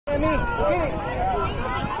Don't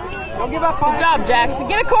give up. Good job, Jackson.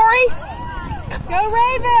 Get it, Corey. Go,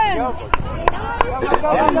 Raven. Go,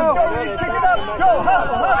 Reed, kick it up. Go,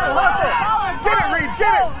 hustle. Get it, Reed,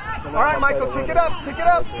 get it. All right, Michael, kick it up.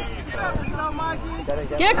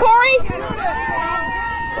 Get it, Corey.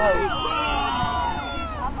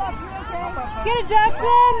 Get it,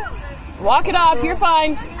 Jackson. Walk it off. You're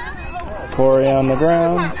fine. Corey on the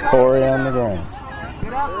ground. Corey on the ground.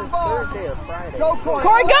 Get out the ball. Go, Corey.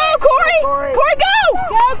 Corey, go, Corey. Corey, go.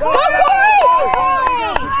 Go, Corey.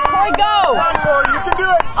 Corey, go. Come on, Corey, you can do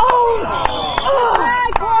it. Oh.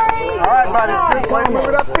 All right, buddy. Good way to move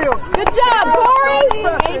it upfield. Good job, Corey.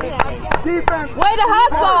 Defense. Way to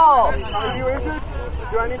hustle. Are you injured?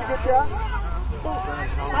 Do I need to get you out?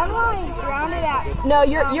 I'm going to round it out. No,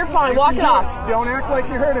 you're fine. Walk it off. Don't act like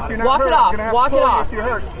you're hurt if you're not Walk hurt. it off. You're gonna have Walk to it pull you off. if you're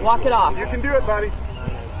hurt. Walk it off. You can do it, buddy.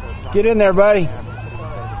 Get in there, buddy.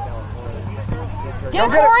 Get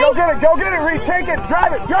it, Corey. Go get it, Reed. Take it.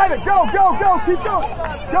 Drive it. Go. Keep going.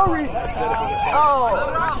 Go, Reed. Oh.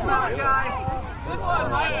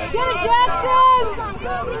 Get it, Jackson.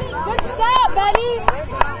 Good stop, buddy.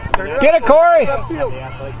 Get it, Corey.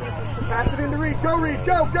 Pass it into Reed. Go, Reed.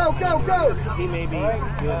 Go. He may be doing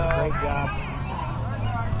a great job.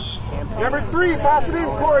 Number 3, pass it in,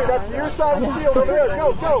 Corey. That's your side of the field over there.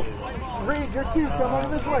 Go. Reed, you're 2. Come over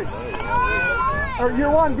this way. Or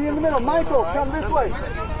you're 1. Be in the middle. Michael, come this way.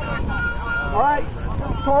 All right.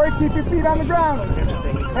 Corey, keep your feet on the ground.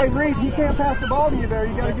 Hey, Reed, he can't pass the ball to you there.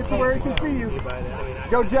 You got to get to where he can see you.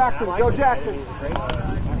 Go, Jackson.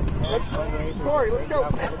 Corey, let's go.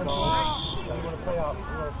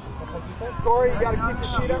 Corey, you got to keep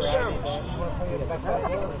your feet up there.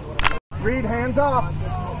 Reed, hands off.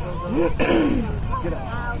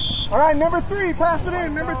 All right, number 3, pass it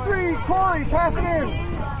in. Number 3, Corey, pass it in.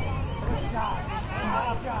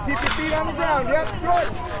 Keep your feet on the ground. Yep, good.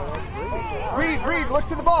 Reed, look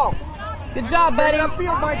to the ball. Good job, buddy.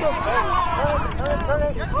 Upfield, Michael. Turn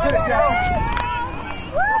it. Get it, Jackson.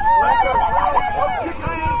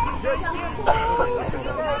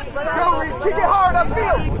 Go, Reed. Kick it hard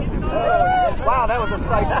upfield. Wow, that was a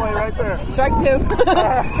sight play right there. Strike 2.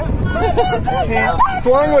 He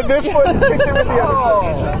swung with this foot and kicked it with the other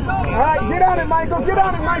foot. All right, get on it, Michael. Go.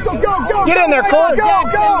 Get in there, Corey. Go.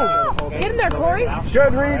 Get in there, Corey.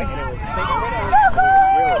 Good, Reed.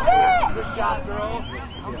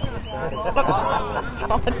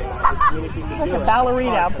 Like a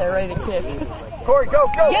ballerina out there ready to kick. Corey, go.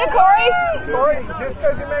 Get it, Corey. Corey, just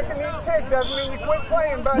because you make a neat kick doesn't mean you quit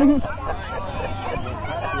playing, buddy.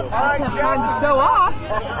 All right, Trying to show off.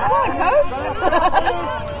 Come on, coach.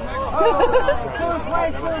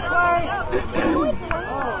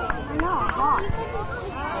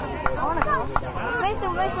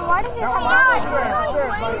 Mason, why did you come out?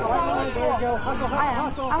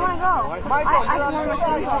 I want to go. Michael, you're on the other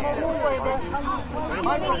side.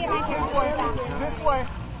 Michael, this way.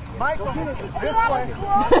 Michael, this way.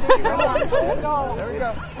 There we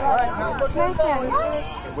go. All right, now look at the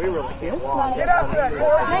ball. Get after that,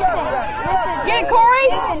 Corey. Mason. Get it, Corey.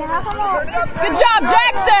 Mason, how come on? Good job,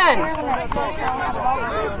 Jackson.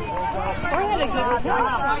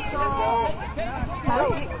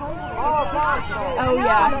 Oh,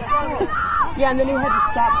 yeah. Yeah, and then he had to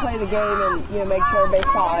stop playing the game and, make sure everybody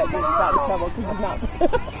saw it and got in trouble because he's not.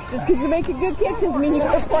 Just because you make a good kick doesn't mean you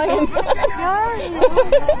quit playing.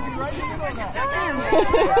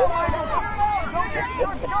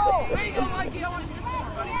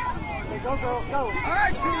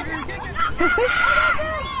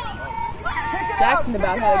 Jackson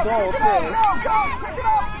about had a goal, too.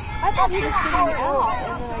 I thought he was getting out.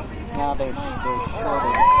 Now they're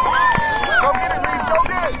Go get it, Reed. Go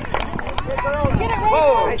get it.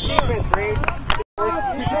 Whoa. Nice defense, Reed.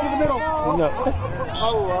 You go to the middle. No.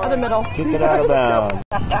 Other middle. Kick it out of bounds.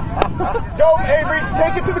 Go, Avery.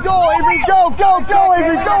 Take it to the goal. Avery, go,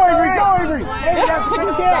 Avery. Go, Avery. Hey, that's a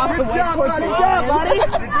good job. Good job, buddy. You're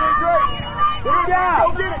doing great. Good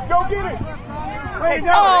job. Go get it. Wait,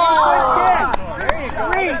 no. Oh. There you go.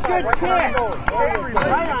 Reed, good kick. Avery,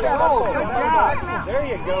 Right on goal. Good job. There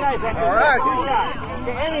you go. All right. Good shot.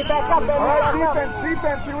 Okay, Andy, back up. All right,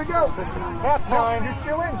 defense, here we go. Half time. You're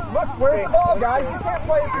still in. Look, where's the ball, guys? You can't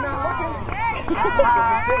play if you're not looking.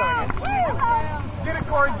 Get it,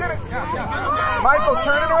 Corey, get it. Michael,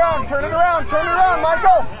 turn it around,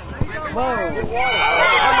 Michael. Whoa.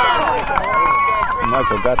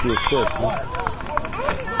 Michael got the assist, huh?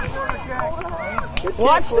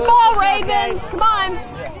 Watch the ball, Ravens. Come on.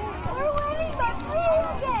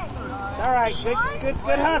 All right,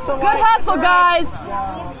 good hustle. Good hustle, guys.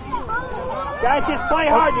 Guys, just play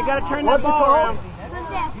hard. You got to turn that ball around.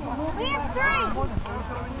 We have 3.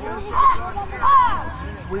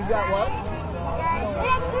 We've got what? We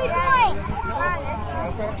have 3 points.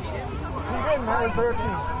 Okay. Keep in, Harry 13.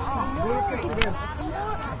 Blue kicked it in.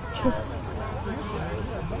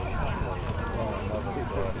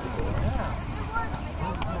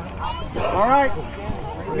 All right.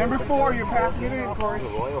 Number 4, you're passing it in, Corey.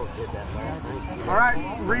 All right,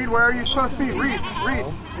 Reed, where are you supposed to be? Reed,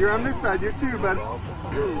 you're on this side. You're 2, bud.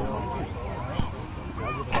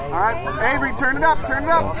 All right, Avery, turn it up.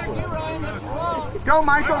 Go,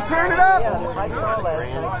 Michael, turn it up. Come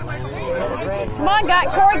on,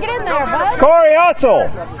 Corey, get in there, bud. Corey, hustle.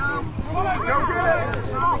 Go get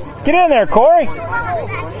it. Get in there, Corey.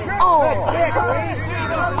 Oh.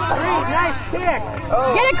 Reed, nice kick.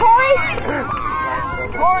 Get it, Corey.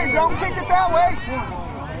 Corey, don't kick it that way.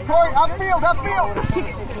 Corey, upfield.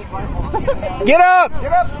 Get up.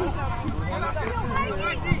 Get up.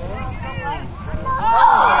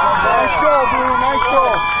 Nice goal, Blue. Nice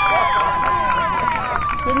goal.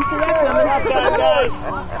 Didn't see that coming.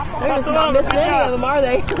 They're just not missing any of them, are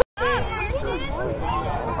they?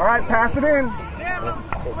 All right, pass it in.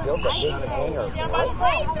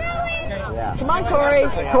 Come on, Corey.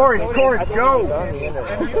 Corey, go.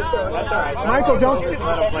 Michael, don't skip.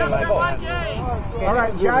 All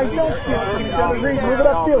right, guys, don't skip from each other. Reed, move it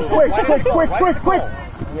upfield. Quick.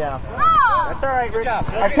 Yeah. That's all right, Rich.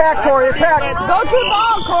 Attack, Corey, attack. Go to the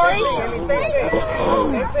ball, Corey.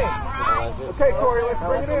 Okay, Corey, let's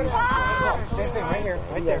bring it in. Same thing, right here,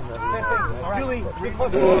 right there. Same thing. Julie, 3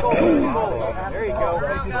 close to the goal. There you go.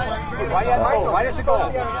 Right at the goal. Right at the goal.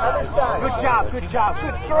 Other side. Good job.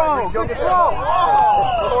 Good throw. Go get throw.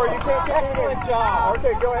 Oh! Corey, you can't get it. Excellent job.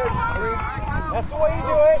 Okay, go ahead. That's the way you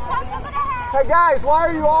do it. Hey, guys, why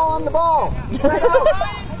are you all on the ball? Spread out.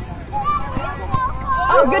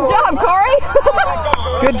 Oh, good job, Corey.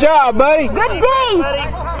 Good job, buddy. Good D.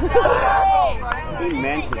 He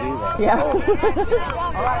meant to do that. Yeah.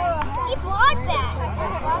 He blocked that.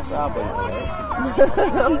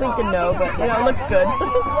 I'm thinking no, but it looks good.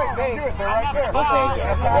 Wait, they do it. They're right there.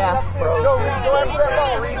 Yeah. Go, Reed. Go after that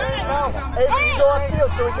ball, Reed. Avery, you go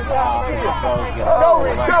upfield so we can pass it to you. Go,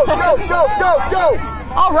 Reed. Go.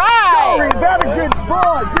 All right. Go, Reed. That's a good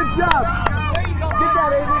ball. Good job. Get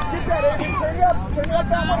that, Avery. Turn it up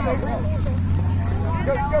that way, Avery.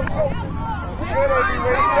 Go. Good, Avery. Ready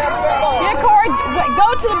to grab that ball. Yeah, Corey, go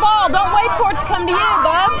to the ball. Don't wait for it to come to you,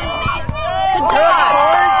 bud. Good job.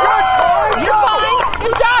 Good, Corey. You're fine.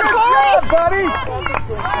 Good job, Corey. Good job, buddy.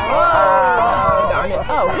 Darn it.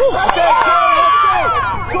 Oh, whew. Okay, Corey, let's go.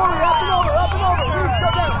 Corey, up and over. Reed,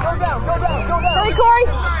 go down. Hurry, Corey.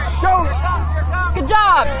 Go. Good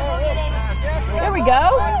job. There we go.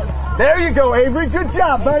 There you go, Avery. Good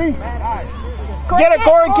job, buddy. Get it,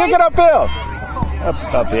 Corey. Kick it uphill.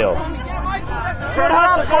 Uphill. Turn it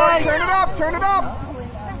up.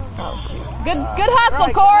 Good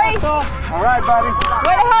hustle, Corey. All right, buddy.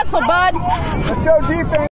 Way to hustle, bud. Let's go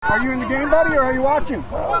defense. Are you in the game, buddy, or are you watching?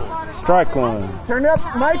 Strike one. Turn it up.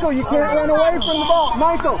 Michael, you can't run away from the ball.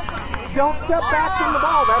 Michael, don't step back from the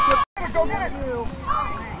ball. That's what. Go get it.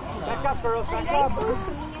 Back up, girls. Back up.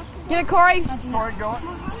 Get it, Corey. Corey, go.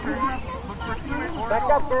 Back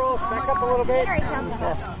up, girls. Back up a little bit.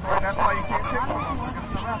 That's why you can't kick.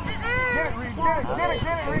 Get it, Reed. Get it,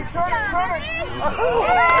 Reed. Turn it.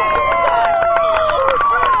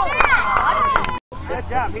 Good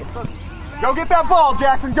job. Go get that ball,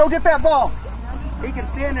 Jackson. Go get that ball. He can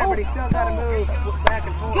stand there, but he's still got to move back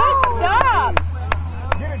and forth. Good job.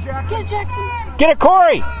 Get it, Jackson. Get it, Jackson. Get it,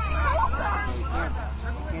 Corey.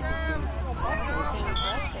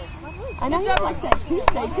 I know you like that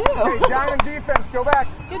Tuesday, too. Okay, down in defense. Go back.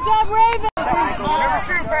 Good job, Raven. Number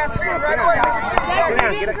 2, pass it in right away.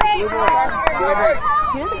 Get it. Move away.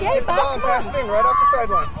 Here's the gate, Get the ball and pass bud. it in right off the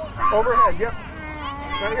sideline. Overhead, yep.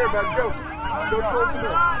 Right here, bud. Go. Go towards the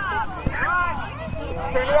middle.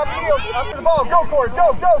 Turn it upfield. Up to the ball. Go for it.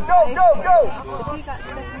 Go.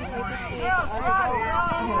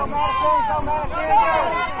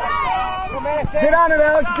 Get on it,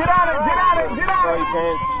 Alex. Get on it.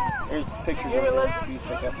 Here's pictures of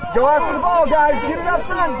Go after the ball, guys. Get it up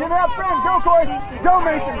front. Go, Corey. Go,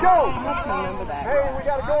 Mason. Go. Hey, we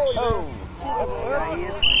got a goal.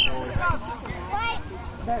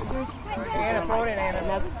 Anna, throw it in,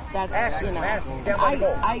 Anna. That's Ashton, you know, Ashton, down by the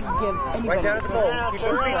goal. I give anybody Right down at the goal. Keep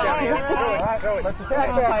your feet down here. Throw it. Let's I attack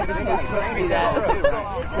don't know if I that. would do that.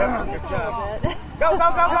 Good job. Go.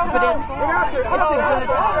 But it's a good,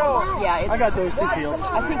 yeah, I got those 2 fields. I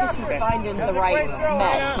think it's just finding the right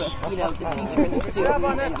match with, the teacher and the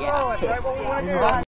student, and yeah. Right what we want to do.